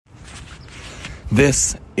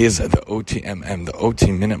This is the OTMM, the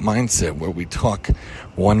OT Minute Mindset, where we talk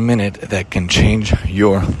 1 minute that can change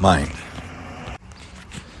your mind.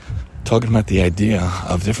 Talking about the idea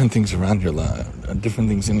of different things around your life, different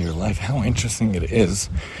things in your life, how interesting it is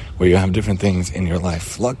where you have different things in your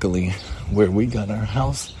life. Luckily, where we got our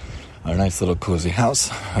house, our nice little cozy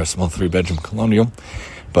house, our small 3-bedroom colonial,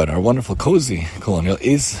 but our wonderful cozy colonial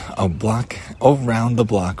is a block around the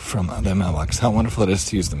block from the mailbox. How wonderful it is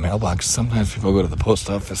to use the mailbox. Sometimes people go to the post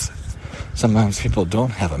office. Sometimes people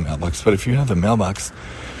don't have a mailbox. But if you have a mailbox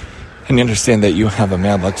and you understand that you have a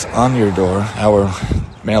mailbox on your door, our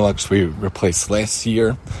mailbox we replaced last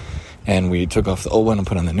year, and we took off the old one and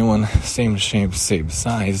put on the new one. Same shape, same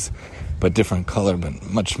size, but different color, but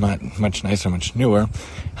much nicer, much newer.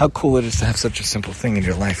 How cool it is to have such a simple thing in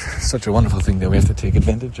your life, such a wonderful thing that we have to take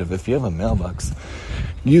advantage of. If you have a mailbox,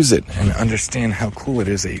 use it and understand how cool it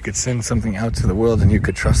is that you could send something out to the world and you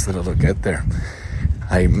could trust that it'll get there.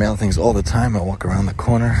 I mail things all the time. I walk around the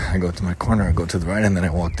corner, I go to my corner, I go to the right, and then I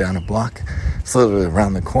walk down a block. It's literally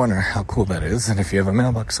around the corner. How cool that is. And if you have a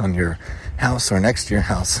mailbox on your house or next to your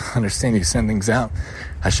house, understand you send things out.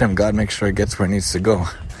 Hashem, God, make sure it gets where it needs to go.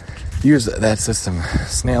 Use that system.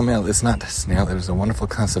 Snail mail is not snail. It is a wonderful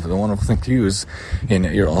concept, a wonderful thing to use in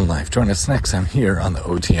your own life. Join us next time here on the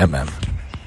OTMM.